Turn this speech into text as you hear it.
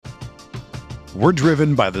We're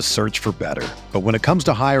driven by the search for better. But when it comes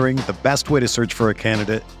to hiring, the best way to search for a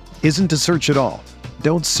candidate isn't to search at all.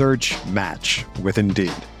 Don't search, match with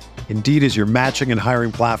Indeed. Indeed is your matching and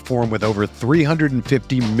hiring platform with over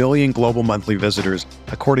 350 million global monthly visitors,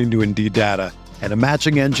 according to Indeed data, and a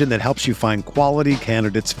matching engine that helps you find quality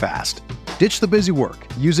candidates fast. Ditch the busy work.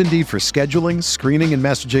 Use Indeed for scheduling, screening, and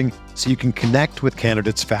messaging so you can connect with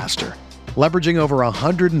candidates faster. Leveraging over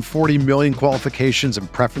 140 million qualifications and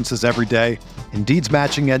preferences every day, Indeed's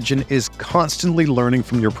matching engine is constantly learning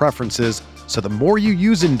from your preferences, so the more you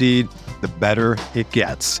use Indeed, the better it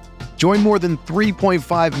gets. Join more than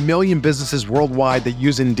 3.5 million businesses worldwide that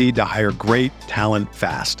use Indeed to hire great talent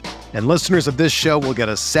fast. And listeners of this show will get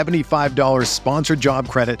a $75 sponsored job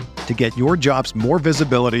credit to get your jobs more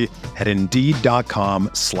visibility at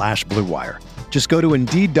Indeed.com/Blue Wire. Just go to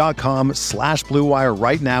Indeed.com/Blue Wire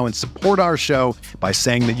right now and support our show by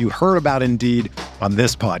saying that you heard about Indeed on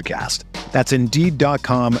this podcast. That's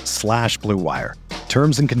Indeed.com/Blue Wire.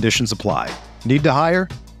 Terms and conditions apply. Need to hire?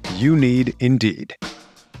 You need Indeed.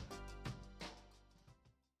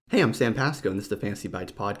 Hey, I'm Sam Pasco, and this is the Fantasy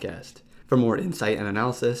Bites podcast. For more insight and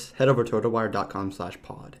analysis, head over to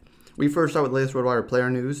RotoWire.com/pod. We first start with the latest RotoWire player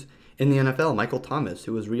news. In the NFL, Michael Thomas,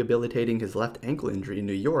 who was rehabilitating his left ankle injury in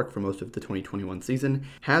New York for most of the 2021 season,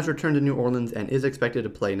 has returned to New Orleans and is expected to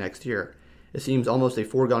play next year. It seems almost a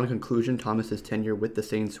foregone conclusion Thomas's tenure with the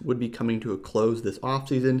Saints would be coming to a close this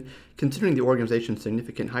offseason, considering the organization's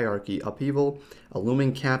significant hierarchy upheaval, a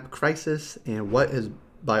looming cap crisis, and what has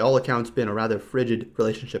by all accounts been a rather frigid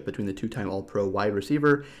relationship between the two-time All-Pro wide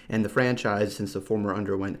receiver and the franchise since the former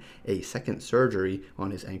underwent a second surgery on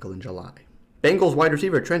his ankle in July. Bengals wide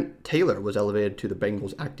receiver Trent Taylor was elevated to the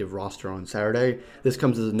Bengals active roster on Saturday. This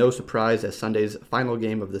comes as no surprise as Sunday's final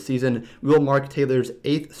game of the season will mark Taylor's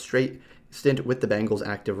 8th straight stint with the Bengals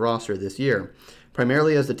active roster this year.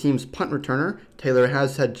 Primarily as the team's punt returner, Taylor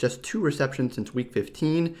has had just 2 receptions since Week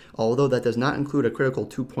 15, although that does not include a critical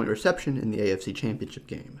 2-point reception in the AFC Championship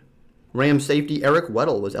game. Rams safety Eric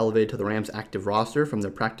Weddle was elevated to the Rams active roster from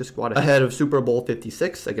their practice squad ahead of Super Bowl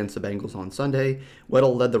 56 against the Bengals on Sunday.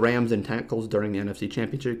 Weddle led the Rams in tackles during the NFC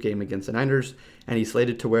Championship game against the Niners, and he's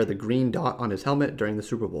slated to wear the green dot on his helmet during the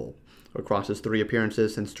Super Bowl. Across his 3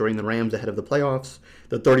 appearances since joining the Rams ahead of the playoffs,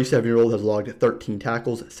 the 37-year-old has logged 13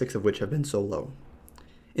 tackles, 6 of which have been solo.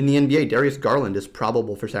 In the NBA, Darius Garland is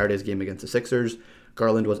probable for Saturday's game against the Sixers.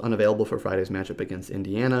 Garland was unavailable for Friday's matchup against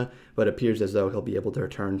Indiana, but appears as though he'll be able to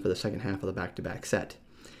return for the second half of the back-to-back set.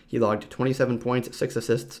 He logged 27 points, 6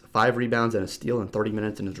 assists, 5 rebounds, and a steal in 30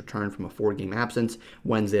 minutes in his return from a 4-game absence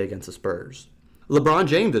Wednesday against the Spurs. LeBron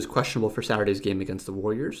James is questionable for Saturday's game against the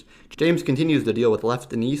Warriors. James continues to deal with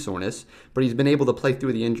left knee soreness, but he's been able to play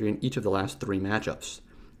through the injury in each of the last 3 matchups.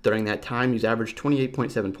 During that time, he's averaged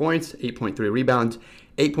 28.7 points, 8.3 rebounds,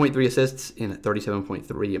 8.3 assists in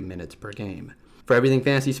 37.3 minutes per game. For everything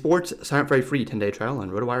fantasy sports, sign up for a free 10-day trial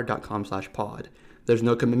on RotoWire.com/pod. There's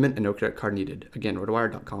no commitment and no credit card needed. Again,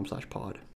 RotoWire.com/pod.